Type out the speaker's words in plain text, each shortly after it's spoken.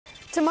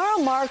Tomorrow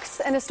marks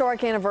an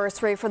historic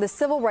anniversary for the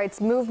civil rights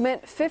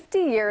movement, 50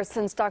 years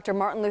since Dr.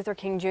 Martin Luther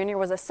King Jr.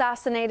 was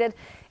assassinated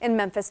in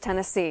Memphis,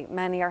 Tennessee.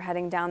 Many are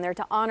heading down there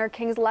to honor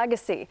King's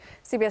legacy.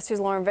 CBS 2's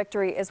Lauren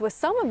Victory is with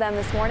some of them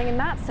this morning in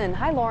Matson.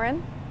 Hi,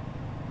 Lauren.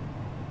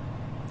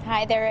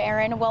 Hi there,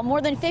 Erin. Well,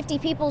 more than 50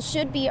 people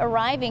should be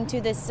arriving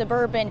to this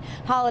suburban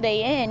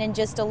Holiday Inn in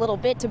just a little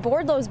bit to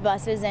board those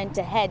buses and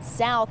to head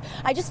south.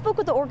 I just spoke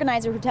with the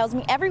organizer who tells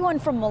me everyone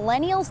from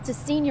millennials to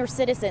senior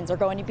citizens are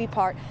going to be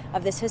part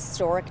of this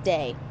historic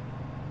day.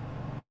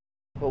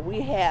 Well,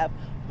 we have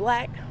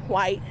black,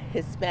 white,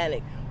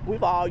 Hispanic.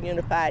 We've all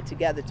unified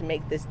together to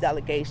make this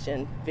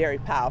delegation very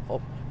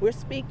powerful. We're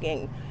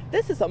speaking,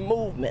 this is a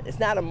movement, it's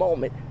not a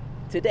moment.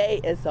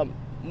 Today is a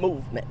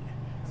movement.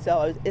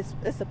 So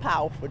it's a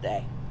powerful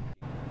day.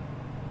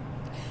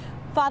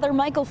 Father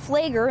Michael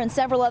Flager and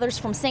several others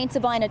from St.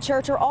 Sabina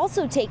Church are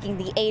also taking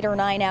the 8 or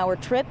 9 hour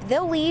trip.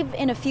 They'll leave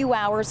in a few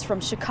hours from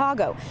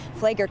Chicago.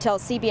 Flager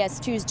tells CBS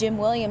 2's Jim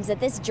Williams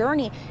that this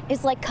journey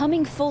is like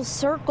coming full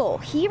circle.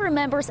 He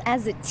remembers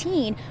as a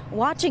teen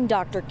watching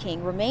Dr.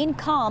 King remain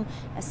calm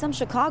as some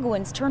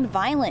Chicagoans turned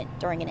violent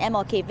during an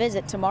MLK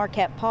visit to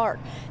Marquette Park.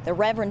 The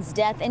Reverend's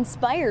death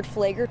inspired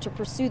Flager to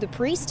pursue the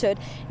priesthood.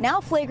 Now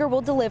Flager will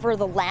deliver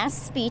the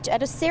last speech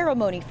at a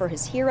ceremony for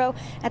his hero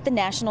at the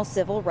National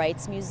Civil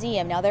Rights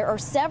Museum. Now, there are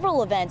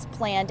several events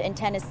planned in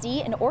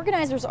Tennessee, and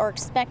organizers are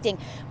expecting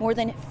more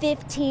than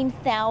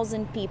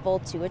 15,000 people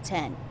to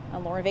attend.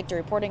 I'm Lauren Victor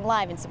reporting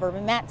live in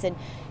suburban Matson,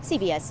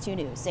 CBS 2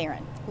 News.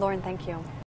 Aaron. Lauren, thank you.